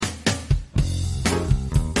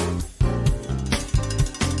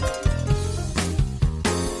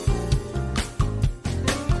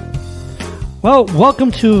Well,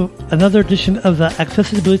 welcome to another edition of the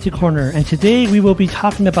Accessibility Corner, and today we will be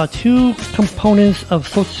talking about two components of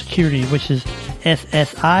Social Security, which is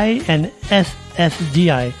SSI and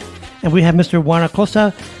SSDI. And we have Mr. Juan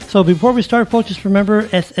Acosta. So before we start, folks, just remember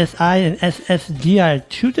SSI and SSDI are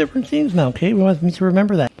two different things now, okay? We want me to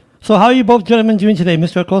remember that. So how are you both gentlemen doing today,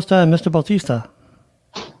 Mr. Acosta and Mr. Bautista?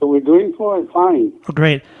 So we're doing fine. Oh,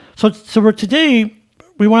 great. So today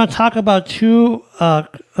we want to talk about two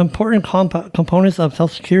important components of Social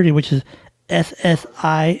Security, which is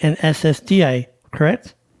SSI and SSDI,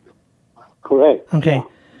 correct? Correct. Okay. Yeah.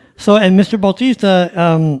 So, and Mr. Bautista,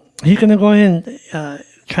 he's going to go ahead and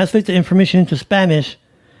translate the information into Spanish.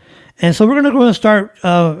 And so we're going to go and start.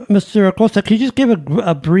 Mr. Acosta, can you just give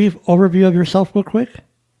a brief overview of yourself real quick?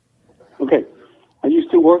 Okay. I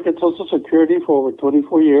used to work at Social Security for over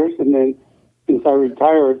 24 years, and then since I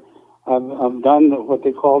retired, I've done what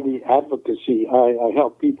they call the advocacy. I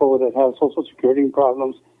help people that have Social Security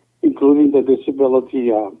problems, including the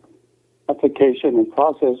disability application and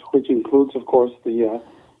process, which includes, of course, the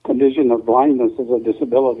condition of blindness as a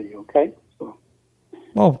disability, okay? So.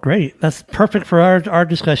 Oh, great. That's perfect for our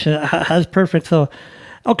discussion. That's perfect. So,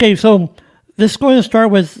 okay, so this is going to start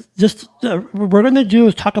with just, what we're going to do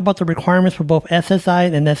is talk about the requirements for both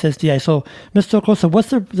SSI and SSDI. So, Mr. Acosta, what's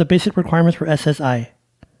the basic requirements for SSI?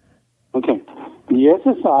 Okay. The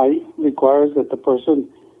SSI requires that the person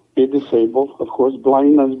be disabled, of course,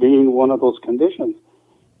 blindness being one of those conditions.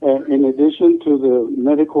 In addition to the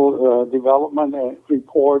medical development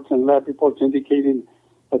reports and lab reports indicating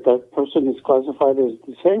that that person is classified as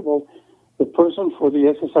disabled, the person for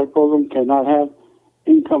the SSI program cannot have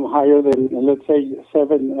income higher than, let's say,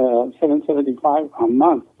 $775 a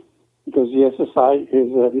month, because the SSI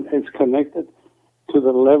is connected to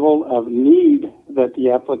the level of need that the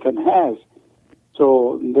applicant has.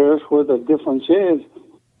 So there's where the difference is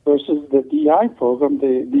versus the DI program.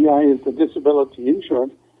 The DI is the disability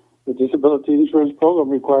insurance. The disability insurance program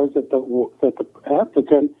requires that the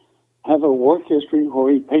applicant have a work history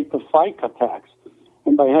where he paid the FICA tax.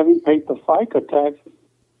 And by having paid the FICA tax,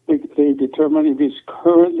 they determine if he's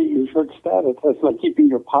currently insured status. That's like keeping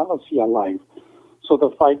your policy alive. So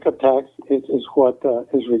the FICA tax is what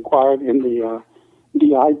is required in the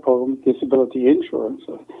DI program, disability insurance.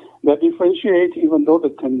 That differentiates, even though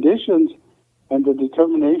the conditions and the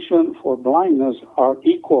determination for blindness are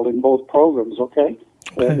equal in both programs, okay?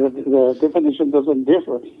 The definition doesn't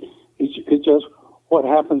differ. It's just what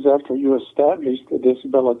happens after you establish the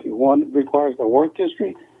disability. One requires the work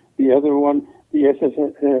history. The other one, the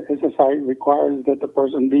SSI, requires that the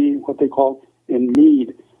person be what they call in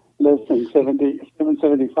need, less than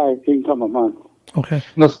 $775 income a month. Okay.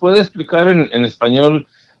 ¿Nos puede explicar en español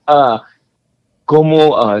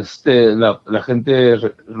cómo la gente,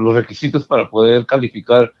 los requisitos para poder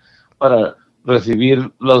calificar para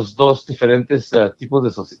recibir los dos diferentes tipos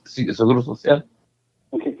de seguro social?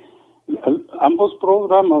 Okay. Ambos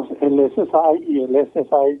programas, el SSI y el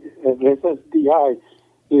SSDI,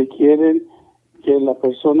 requieren que la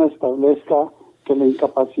persona establezca que la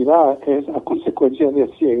incapacidad es a consecuencia de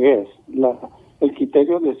cieguez. El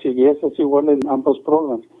criterio de cieguez es igual en ambos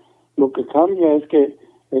programas. Lo que cambia es que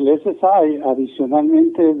el SSI,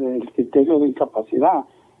 adicionalmente del criterio de incapacidad,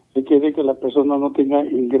 requiere que la persona no tenga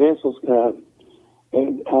ingresos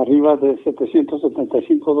arriba de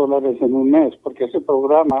 $775 en un mes, porque ese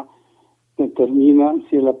programa determina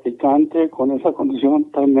si el aplicante con esa condición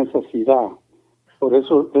está en necesidad. Por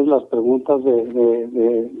eso es las preguntas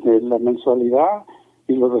de la mensualidad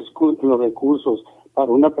y los recursos. Para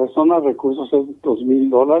una persona, recursos es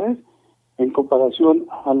 $2,000. En comparación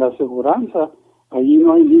a la aseguranza, allí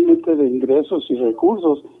no hay límite de ingresos y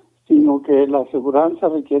recursos, sino que la aseguranza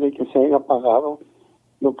requiere que se haya pagado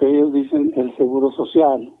lo que ellos dicen el seguro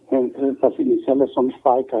social. Las iniciales son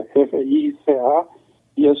FICA, F-I-C-A,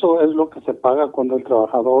 y eso es lo que se paga cuando el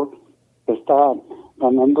trabajador está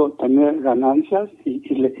tener ganancias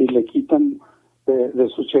y le quitan de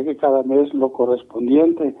su cheque cada mes lo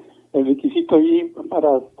correspondiente. El requisito allí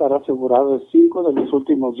para estar asegurado es 5 de los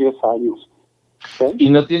últimos 10 años. ¿Okay? Y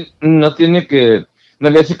no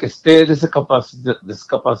le hace que esté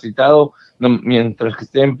discapacitado mientras que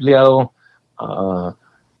esté empleado, no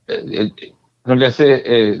le hace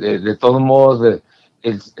de todos modos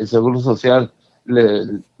el seguro social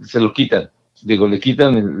se lo quitan. Digo, le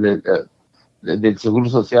quitan del seguro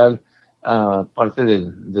social parte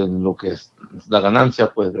de lo que es la ganancia,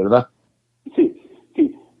 pues, ¿verdad? Sí.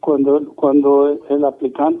 Cuando el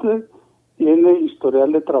aplicante tiene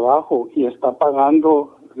historial de trabajo y está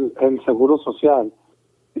pagando el seguro social,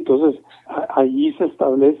 entonces allí se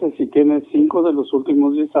establece si tiene 5 de los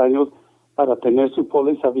últimos 10 años para tener su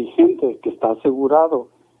póliza vigente, que está asegurado.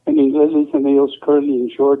 En inglés dicen ellos currently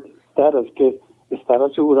insured status, que estar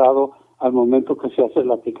asegurado al momento que se hace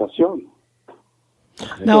la aplicación.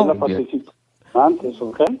 Now, la participación antes,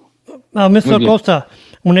 okay? Now, Mr. Acosta,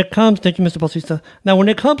 thank you, Mr. Bautista. Now, when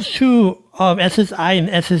it comes to SSI and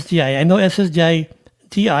SSDI, I know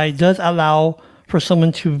SSDI does allow for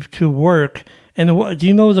someone to work. And do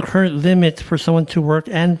you know the current limit for someone to work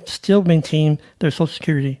and still maintain their Social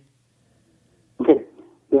Security? Okay.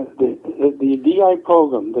 The DI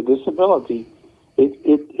program, the disability,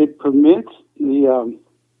 it permits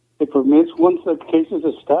once the case is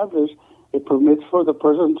established, it permits for the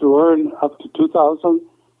person to earn up to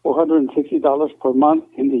 $2,460 per month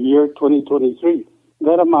in the year 2023.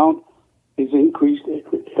 That amount is increased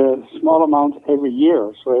small amounts every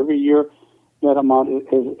year. So every year that amount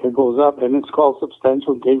it goes up, and it's called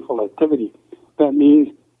substantial gainful activity. That means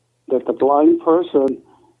that the blind person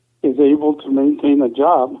is able to maintain a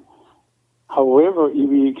job. However, if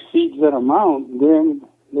he exceeds that amount, then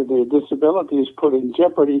the disability is put in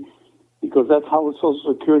jeopardy, because that's how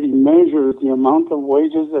Social Security measures the amount of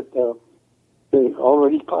wages that the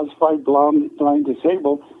already classified blind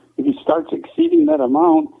disabled. If he starts exceeding that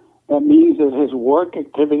amount, that means that his work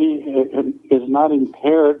activity is not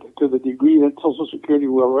impaired to the degree that Social Security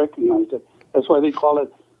will recognize it. That's why they call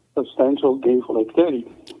it substantial gainful activity.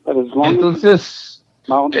 But as long as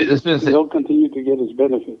he'll continue to get his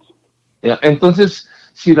benefits. Entonces,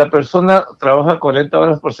 si la persona trabaja 40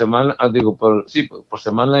 horas por semana, por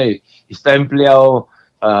semana y está empleado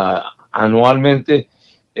anualmente,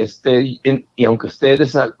 y aunque esté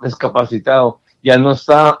discapacitado, ya no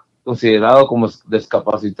está considerado como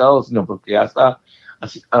discapacitado, sino porque ya está,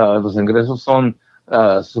 los ingresos son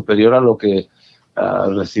superior a lo que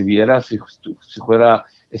recibiera si fuera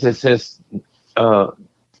SSI,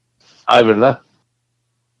 ¿verdad?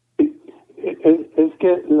 Es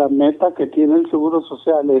que la meta que tiene el Seguro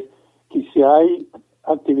Social es que si hay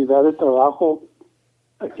actividad de trabajo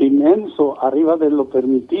inmenso arriba de lo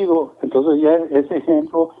permitido, entonces ya ese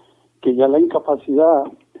ejemplo que ya la incapacidad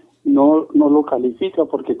no lo califica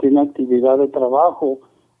porque tiene actividad de trabajo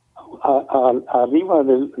arriba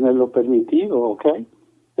de lo permitido, ¿ok?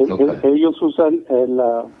 Ellos usan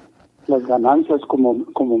las ganancias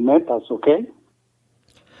como metas, ¿ok?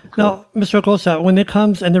 Now, Mr. Acosta, when it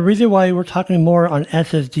comes, and the reason why we're talking more on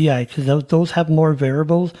SSDI, because those have more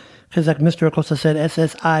variables, because like Mr. Acosta said,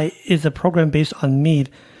 SSI is a program based on need.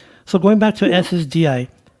 So going back to SSDI,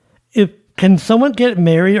 can someone get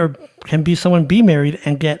married, or can someone be married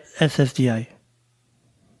and get SSDI?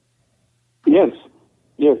 Yes.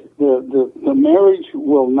 The marriage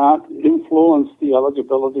will not influence the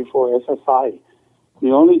eligibility for SSI.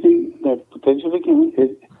 The only thing that potentially can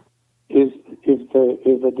is if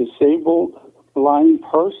the disabled blind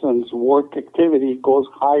person's work activity goes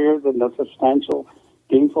higher than the substantial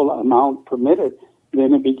gainful amount permitted,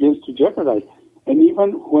 then it begins to jeopardize. And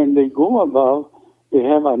even when they go above, they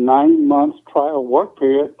have a 9-month trial work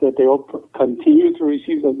period that they will continue to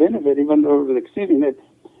receive the benefit even though they're exceeding it,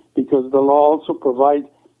 because the law also provides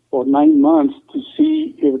for 9 months to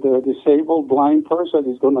see if the disabled blind person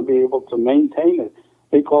is going to be able to maintain it.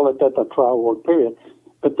 They call it that the trial work period.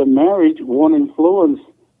 But the marriage won't influence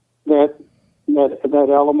that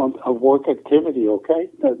element of work activity, okay?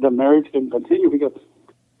 The marriage can continue because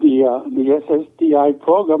the SSDI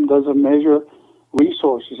program doesn't measure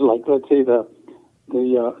resources, like let's say the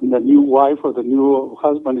new wife or the new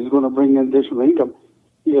husband is going to bring in additional income.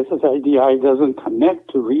 The SSDI doesn't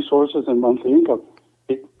connect to resources and monthly income.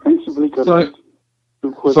 It principally connects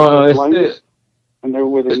to blindness, and they're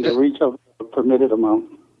within the reach of the permitted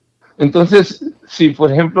amount. Entonces, si por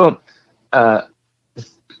ejemplo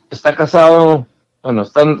están casados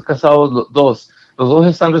los dos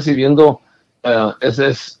están recibiendo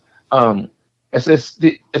SSI,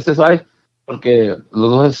 porque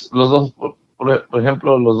los dos, por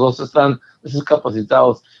ejemplo, los dos están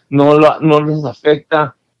discapacitados, no les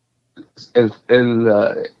afecta el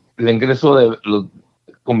ingreso de los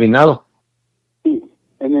combinado. Sí,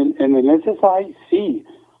 en el SSI sí,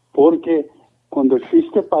 porque cuando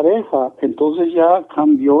existe pareja, entonces ya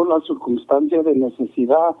cambió la circunstancia de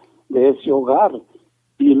necesidad de ese hogar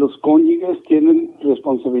y los cónyuges tienen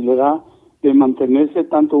responsabilidad de mantenerse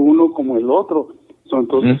tanto uno como el otro.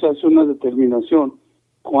 Entonces se hace una determinación.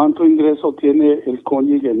 ¿Cuánto ingreso tiene el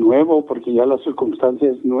cónyuge nuevo? Porque ya la circunstancia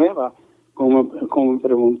es nueva. Como me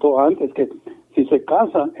preguntó antes, que si se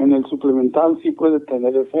casa, en el suplemental sí puede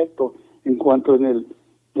tener efecto en cuanto en el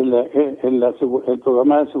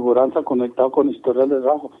programa de aseguranza conectado con historial de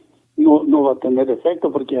trabajo no va a tener efecto,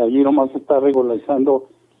 porque allí nomás está regularizando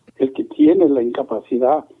el que tiene la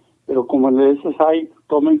incapacidad, pero como el SSI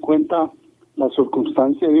toma en cuenta la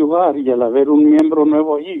circunstancia de hogar y al haber un miembro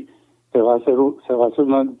nuevo allí, se va a hacer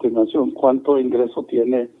una determinación cuánto ingreso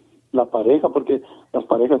tiene la pareja, porque las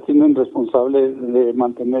parejas tienen responsable de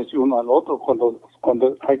mantenerse uno al otro cuando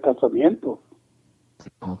hay casamiento.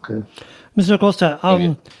 Okay. Mr. Acosta,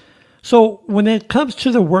 so when it comes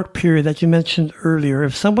to the work period that you mentioned earlier,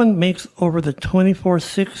 if someone makes over the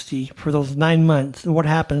 2460 for those 9 months, what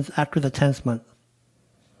happens after the 10th month?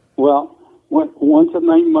 Well, once the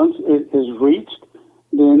 9 months is reached,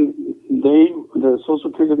 then the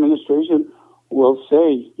Social Security Administration will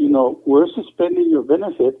say, we're suspending your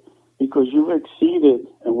benefit because you've exceeded,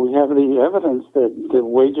 and we have the evidence that the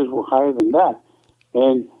wages were higher than that.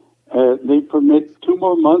 And they permit 2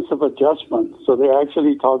 more months of adjustment. So they're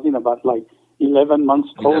actually talking about like 11 months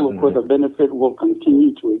total where the benefit will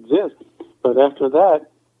continue to exist. But after that,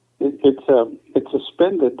 it's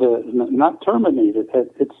suspended, not terminated.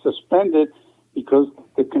 It's suspended because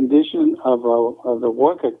the condition of the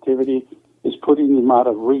work activity is putting them out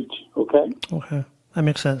of reach, okay? Okay, that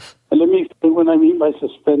makes sense. And let me explain what I mean by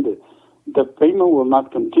suspended. The payment will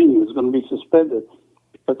not continue. It's going to be suspended.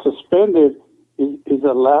 But suspended is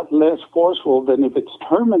a lot less forceful than if it's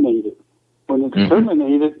terminated. When it's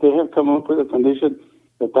terminated, they have come up with a condition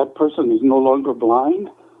that person is no longer blind,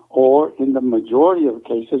 or in the majority of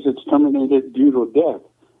cases, it's terminated due to death.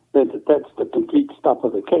 That's the complete stop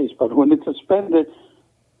of the case. But when it's suspended,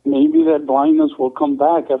 maybe that blindness will come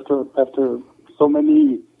back after so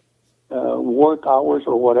many work hours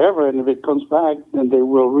or whatever, and if it comes back, then they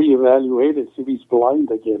will reevaluate it, see if he's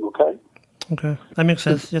blind again, okay? Okay, that makes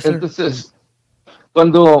sense. Yes, sir. Entonces,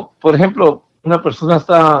 cuando, por ejemplo, una persona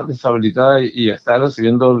está deshabilitada y está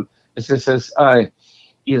recibiendo el SSI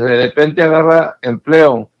y de repente agarra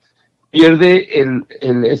empleo, ¿pierde el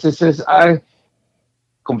SSI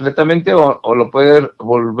completamente o lo puede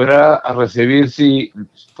volver a recibir si,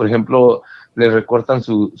 por ejemplo, le recortan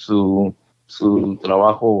su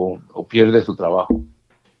trabajo o pierde su trabajo?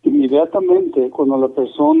 Inmediatamente, cuando la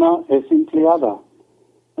persona es empleada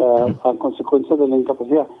a consecuencia de la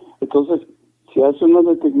incapacidad, entonces se hace una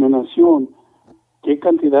determinación qué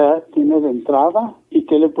cantidad tiene de entrada y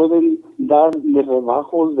qué le pueden dar de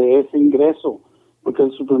rebajos de ese ingreso, porque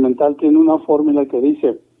el suplemental tiene una fórmula que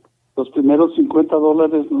dice los primeros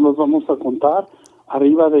 $50 no los vamos a contar,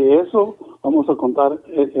 arriba de eso vamos a contar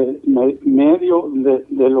medio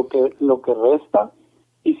de lo que resta,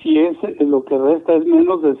 y si lo que resta es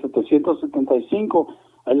menos de 775,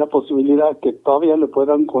 hay la posibilidad que todavía le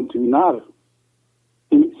puedan continuar.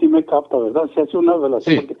 Sí me capta, ¿verdad? Se hace una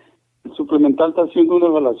evaluación, porque el suplemental está haciendo una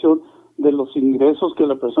evaluación de los ingresos que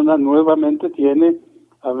la persona nuevamente tiene,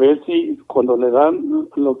 a ver si cuando le dan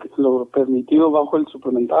lo permitido bajo el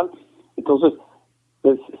suplemental, entonces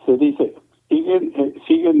pues, se dice,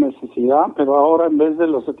 sigue necesidad, pero ahora en vez de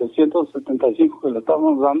los 775 que le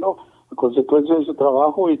estamos dando a consecuencia de su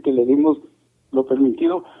trabajo y que le dimos lo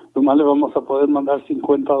permitido, nomás le vamos a poder mandar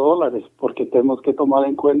 $50, porque tenemos que tomar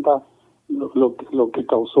en cuenta lo que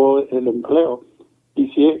causó el empleo. Y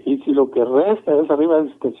si lo que resta es arriba de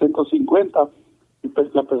 750,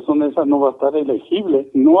 la persona esa no va a estar elegible,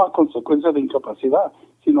 no a consecuencia de incapacidad,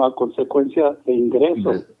 sino a consecuencia de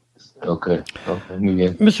ingresos. Okay, muy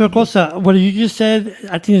bien. Mr. Acosta, what you just said,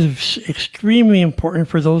 I think is extremely important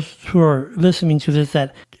for those who are listening to this,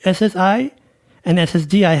 that SSI and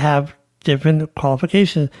SSDI have different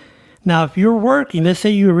qualifications. Now, if you're working, let's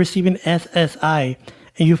say you're receiving SSI,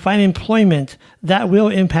 and you find employment, that will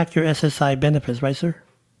impact your SSI benefits, right, sir?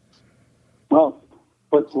 Well,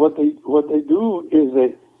 what they do is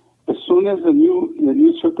that as soon as the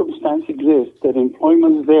new circumstance exists, that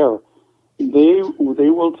employment is there, they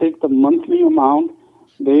will take the monthly amount.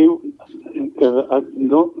 I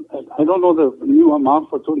don't know the new amount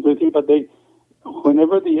for 2020, but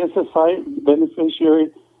whenever the SSI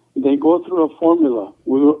beneficiary, they go through a formula.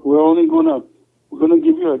 We're only going to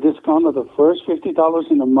give you a discount of the first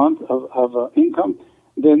 $50 in a month of income.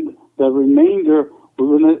 Then the remainder,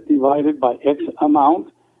 we're going to divide it by X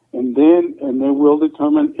amount, and then we'll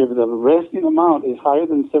determine if the resting amount is higher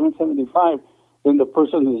than $775, then the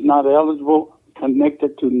person is not eligible,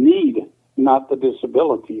 connected to need, not the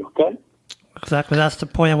disability, okay? Exactly. That's the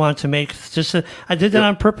point I wanted to make. I did that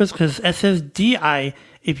on purpose because SSDI,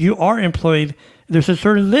 if you are employed, there's a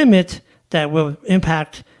certain limit that will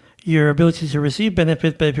impact your ability to receive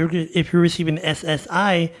benefits, but if you're receiving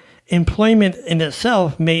SSI, employment in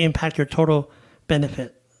itself may impact your total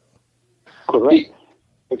benefit. Correct.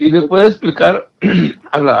 Y le puede explicar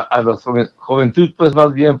a la juventud, pues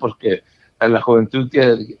más bien, porque a la juventud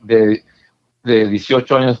que de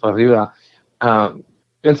 18 años para arriba,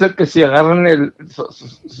 piensa que si agarran el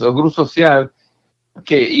seguro social,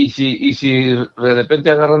 y si de repente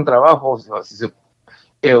agarran trabajo,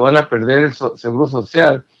 que van a perder el seguro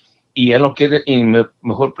social y ya no quieren, y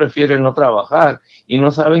mejor prefieren no trabajar y no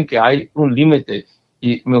saben que hay un límite.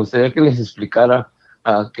 Y me gustaría que les explicara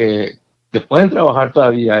que pueden trabajar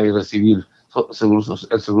todavía y recibir el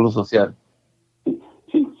seguro social.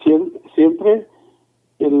 Sí, siempre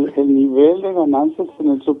el nivel de ganancias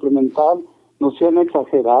en el suplemental no sean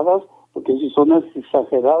exageradas, porque si son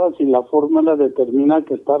exageradas y la fórmula determina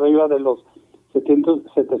que está arriba de los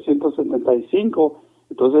 775,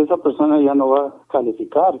 entonces esa persona ya no va a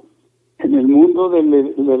calificar. En el mundo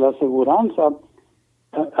de la aseguranza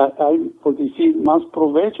hay, por decir, más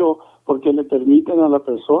provecho porque le permiten a la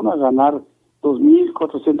persona ganar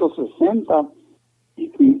 2.460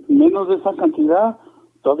 y menos de esa cantidad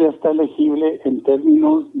todavía está elegible en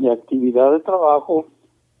términos de actividad de trabajo,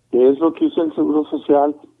 que es lo que usa el Seguro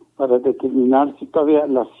Social para determinar si todavía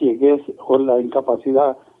la ceguez o la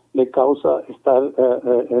incapacidad le causa estar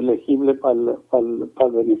elegible para el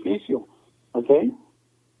beneficio. ¿Ok?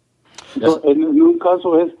 Entonces, en un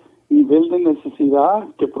caso es nivel de necesidad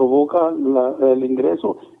que provoca el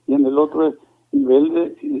ingreso y en el otro es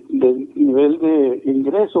nivel de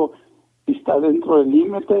ingreso y está dentro del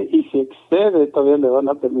límite y si excede todavía le van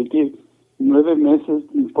a permitir 9 meses,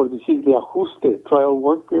 por decir, de ajuste, trial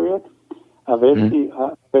work period, a ver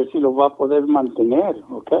si lo va a poder mantener,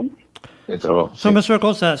 ¿ok? So, Mr.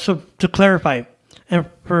 Acosta, so to clarify, and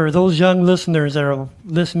for those young listeners that are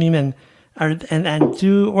listening and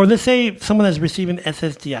do, or let's say someone that's receiving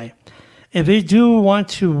SSDI, if they do want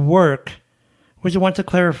to work, we just want to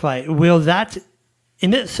clarify, will that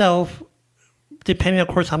in itself, depending of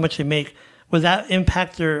course how much they make, will that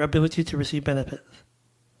impact their ability to receive benefits?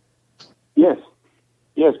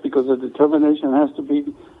 Yes, because the determination has to be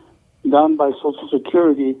done by Social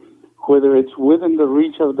Security, whether it's within the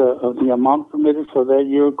reach of the amount permitted for that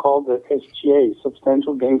year called the SGA,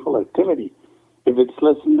 Substantial Gainful Activity. If it's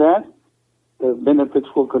less than that, the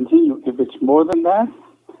benefits will continue. If it's more than that,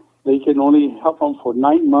 they can only help them for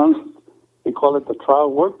 9 months. They call it the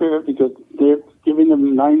trial work period because they're giving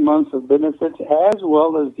them 9 months of benefits as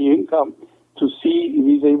well as the income to see if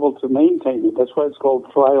he's able to maintain it. That's why it's called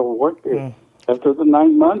trial work period. After the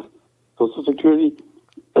 9 months, Social Security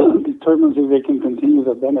determines if they can continue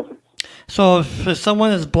the benefits. So if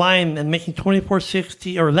someone is blind and making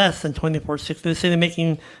 $24.60 or less than $24.60, let's say they're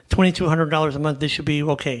making $2,200 a month, they should be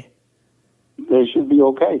okay. They should be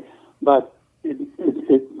okay. But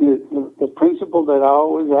the principle that I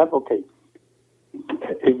always advocate,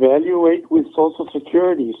 evaluate with Social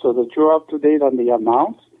Security so that you're up to date on the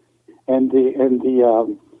amounts and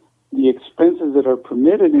the expenses that are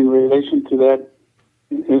permitted in relation to that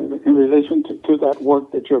to that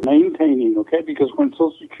work that you're maintaining, okay? Because when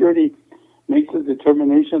Social Security makes a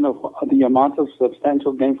determination of the amount of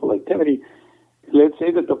substantial gainful activity, let's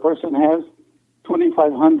say that the person has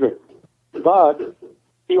 $2,500, but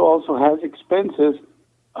he also has expenses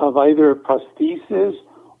of either prosthesis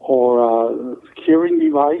or hearing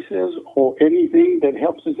devices or anything that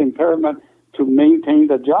helps his impairment to maintain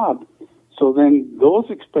the job. So then those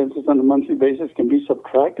expenses on a monthly basis can be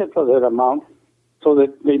subtracted from that amount so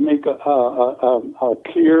that they make a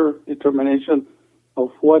clear determination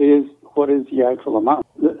of what is the actual amount.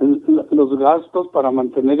 Los gastos para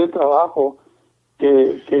mantener el trabajo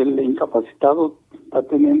que el incapacitado está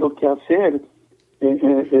teniendo que hacer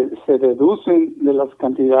se reducen de las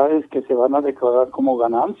cantidades que se van a declarar como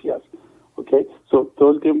ganancias, ¿ok? So,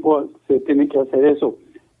 todo el tiempo se tiene que hacer eso.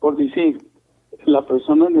 Por decir, la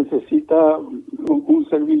persona necesita un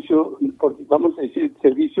servicio, vamos a decir,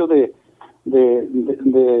 servicio de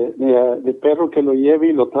perro que lo lleve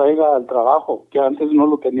y lo traiga al trabajo, que antes no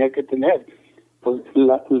lo tenía que tener. Pues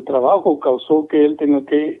el trabajo causó que él tenga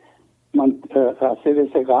que hacer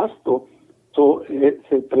ese gasto. So,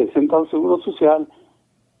 se presenta al Seguro Social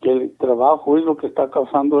que el trabajo es lo que está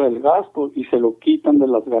causando el gasto y se lo quitan de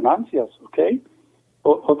las ganancias, ¿ok?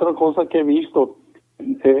 Otra cosa que he visto,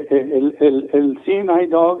 el CNI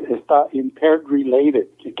dog está impaired related,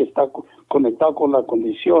 que está conectado con la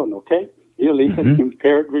condición, ¿ok? Ellos le dicen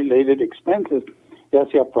impaired related expenses, ya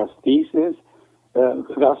sea prosthesis,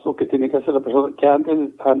 gasto que tiene que hacer la persona, que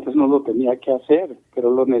antes no lo tenía que hacer,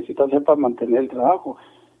 pero lo necesita hacer para mantener el trabajo.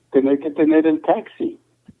 Tener que tener el taxi,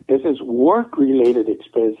 ese es work-related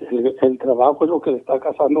expense. El trabajo es lo que le está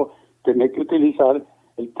causando tener que utilizar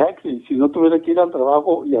el taxi. Si no tuviera que ir al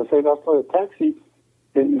trabajo y hacer gasto de taxi,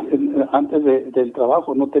 antes del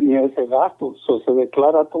trabajo no tenía ese gasto. Se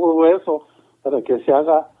declara todo eso para que se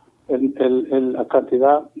haga la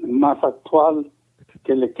cantidad más actual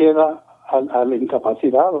que le queda al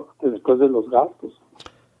incapacitado después de los gastos.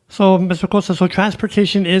 So, Mr. Costa, so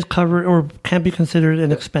transportation is covered or can be considered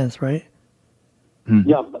an expense, right? Mm-hmm.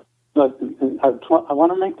 Yeah, but I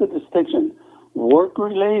want to make the distinction.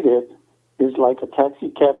 Work-related is like a taxi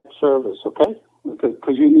cab service, okay?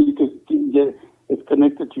 Because you need to get it's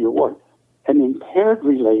connected to your work. And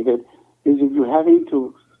impaired-related is if you're having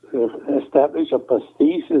to establish a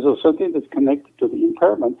prosthesis or something that's connected to the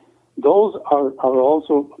impairment. Those are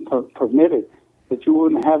also permitted, that you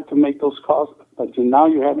wouldn't have to make those costs, but now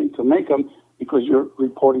you're having to make them because you're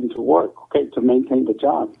reporting to work, okay, to maintain the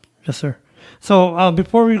job. Yes, sir. So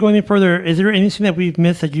before we go any further, is there anything that we've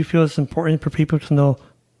missed that you feel is important for people to know?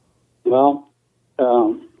 Well,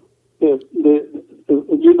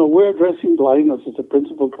 we're addressing blindness as a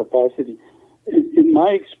principal capacity. In my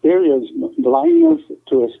experience, blindness,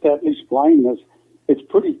 to establish blindness, it's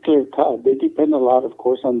pretty clear cut. They depend a lot, of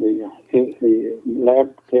course, on the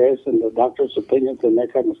lab tests and the doctor's opinions and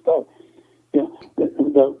that kind of stuff. Yeah,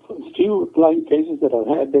 the few blind cases that I've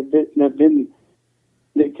had,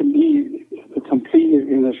 they can be completed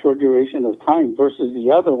in a short duration of time versus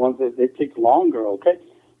the other ones that they take longer. Okay,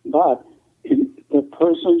 but the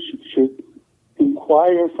person should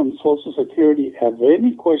inquire from Social Security of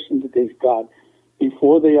any question that they've got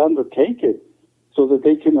before they undertake it, so that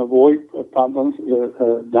they can avoid problems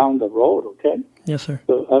down the road, okay? Yes, sir.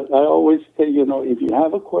 So I always say, if you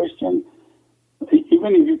have a question,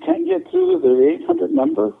 even if you can't get through to the 800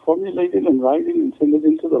 number, formulate it in writing and send it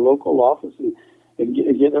into the local office and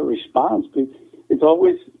get a response. It's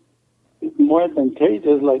always more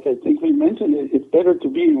advantageous, like I think we mentioned, it's better to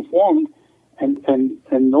be informed and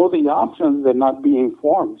know the options than not be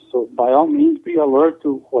informed. So by all means, be alert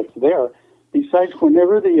to what's there. Besides,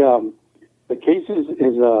 whenever the case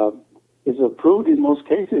is approved, in most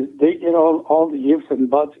cases, they get all the ifs and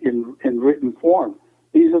buts in written form.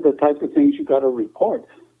 These are the types of things you got to report.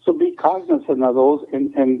 So be cognizant of those,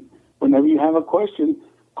 and whenever you have a question,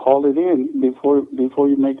 call it in before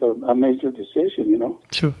you make a major decision,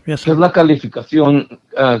 True. Yes, ¿Qué sir. es la calificación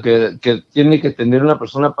que tiene que tener una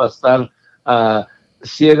persona para estar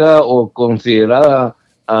ciega o considerada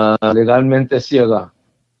legalmente ciega?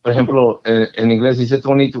 Por ejemplo, en inglés dice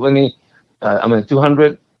 200.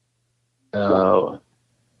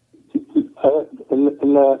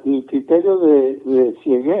 El criterio de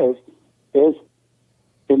cieguez es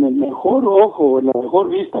en el mejor ojo, en la mejor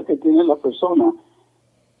vista que tiene la persona.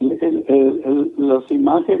 Las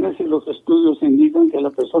imágenes y los estudios indican que la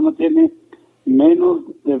persona tiene menos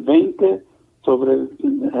de 20 sobre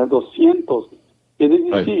 200. Quiere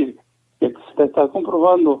decir que se está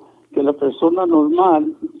comprobando que la persona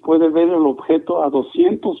normal puede ver el objeto a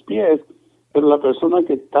 200 pies, pero la persona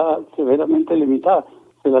que está severamente limitada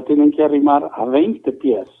se la tienen que arrimar a 20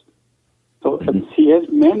 pies. Entonces, si es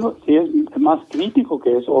más crítico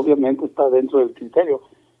que eso, obviamente está dentro del criterio,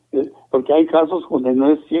 porque hay casos donde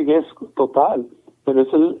no es cieguez total, pero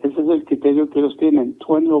ese es el criterio que ellos tienen,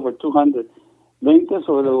 20 over 200, 20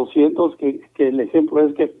 sobre 200, que el ejemplo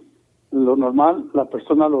es que lo normal, la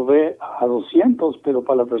persona lo ve a 200, pero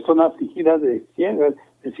para la persona afligida de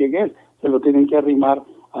cieguez, se lo tienen que arrimar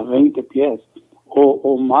a 20 pies,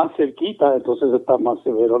 o más cerquita, entonces está más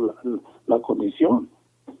severo la condición.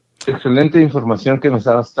 Excelente información que nos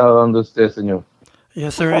ha estado dando usted, señor.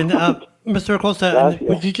 Yes, sir. And Mr. Acosta, and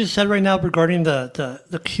what you just said right now regarding the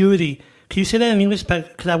acuity, can you say that in English?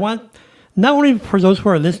 Because I want, not only for those who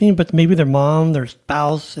are listening, but maybe their mom, their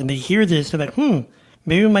spouse, and they hear this, they're like,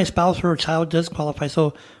 maybe my spouse or child does qualify.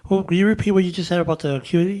 So will you repeat what you just said about the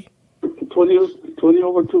acuity? 20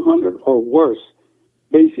 over 200 or worse.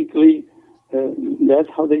 Basically, that's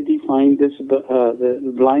how they define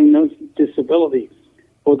the blindness disability.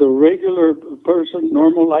 For the regular person,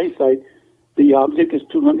 normal eyesight, the object is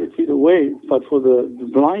 200 feet away. But for the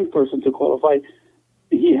blind person to qualify,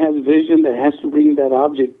 he has vision that has to bring that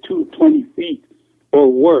object to 20 feet or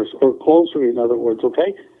worse, or closer, in other words,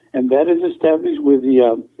 okay? And that is established with the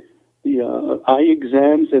eye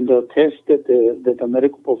exams and the tests that the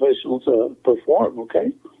medical professionals perform,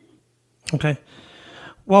 okay? Okay.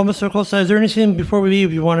 Well, Mr. Acosta, is there anything before we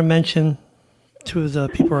leave you want to mention to the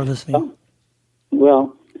people who are listening?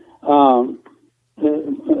 Well,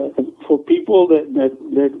 for people that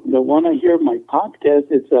want to hear my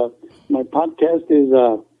podcast, my podcast is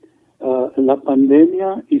La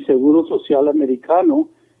Pandemia y Seguro Social Americano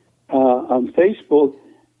on Facebook,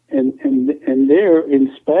 and there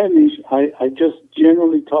in Spanish, I just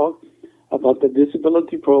generally talk about the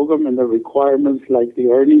disability program and the requirements, like the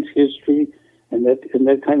earnings history and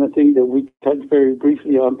that kind of thing that we touched very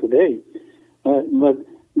briefly on today. But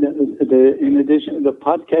in addition, the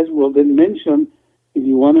podcast will then mention if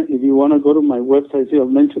you want to go to my website, I'll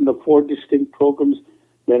mention the 4 distinct programs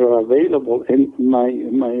that are available. And my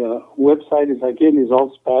website is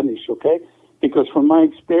all Spanish, okay? Because from my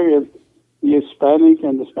experience, the Hispanic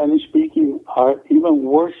and the Spanish-speaking are even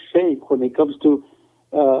worse shape when it comes to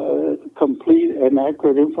complete and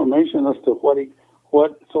accurate information as to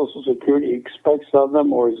what Social Security expects of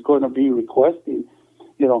them or is going to be requesting.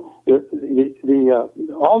 You know,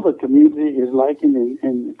 all the community is liking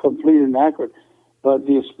and complete and accurate, but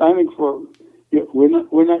the Hispanic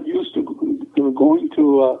we're not used to going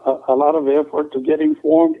to a lot of effort to get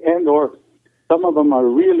informed, and or some of them are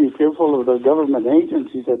really fearful of the government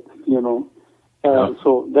agencies that, you know.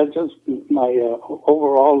 So that's just my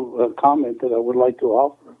overall comment that I would like to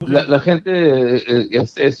offer. La gente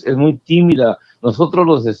es muy tímida. Nosotros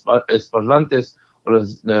los esparlantes,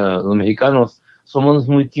 los mexicanos, somos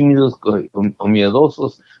muy tímidos o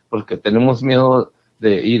miedosos porque tenemos miedo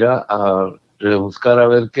de ir a rebuscar a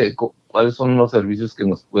ver cuáles son los servicios que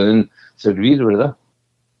nos pueden servir, ¿verdad?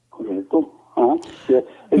 Correcto. Yeah.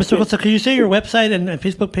 Mr. Acosta, could you say your website and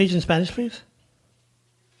Facebook page in Spanish, please?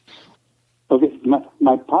 Okay,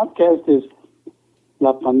 my podcast is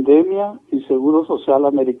La Pandemia y Seguro Social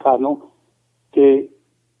Americano, que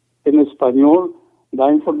en español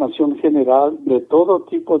da información general de todo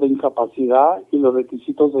tipo de incapacidad y los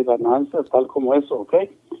requisitos de ganancias, tal como eso, ¿ok?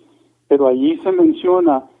 Pero allí se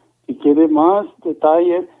menciona, si quiere más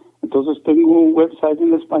detalle, entonces tengo un website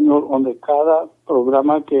en español donde cada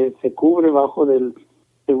programa que se cubre bajo del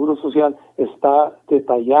Seguro Social está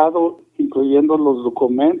detallado, incluyendo los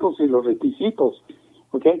documentos y los requisitos,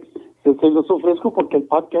 ¿ok? Se los ofrezco porque el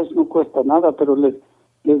podcast no cuesta nada, pero les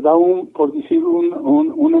da por decir,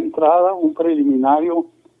 una entrada, un preliminario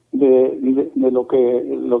de lo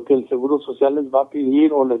que el Seguro Social les va a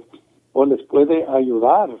pedir o les puede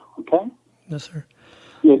ayudar, ¿ok? Yes, sir.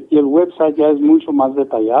 Y el website ya es mucho más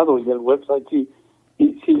detallado, y el website sí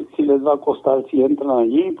les va a costar si entran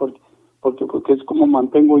allí, porque es como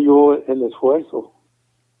mantengo yo el esfuerzo.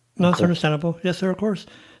 No, it's understandable. Yes, sir, of course.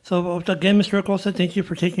 So again, Mr. Acosta, thank you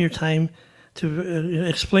for taking your time to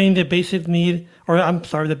explain the basic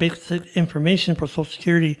the basic information for Social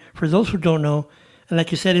Security for those who don't know. And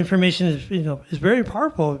like you said, information is very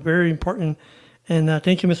powerful, very important. And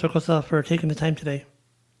thank you, Mr. Acosta, for taking the time today.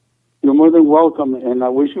 You're more than welcome, and I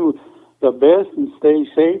wish you the best and stay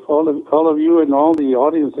safe, all of you and all the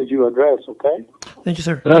audience that you address, okay? Thank you,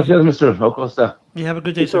 sir. Gracias, Mr. Acosta. You have a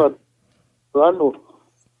good day, sir.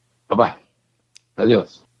 Bye-bye.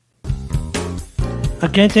 Adios.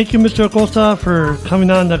 Again, thank you, Mr. Acosta, for coming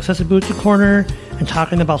on the Accessibility Corner and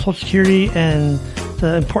talking about Social Security and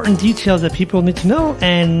the important details that people need to know.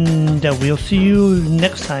 And we'll see you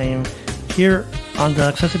next time here on the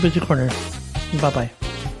Accessibility Corner. Bye-bye.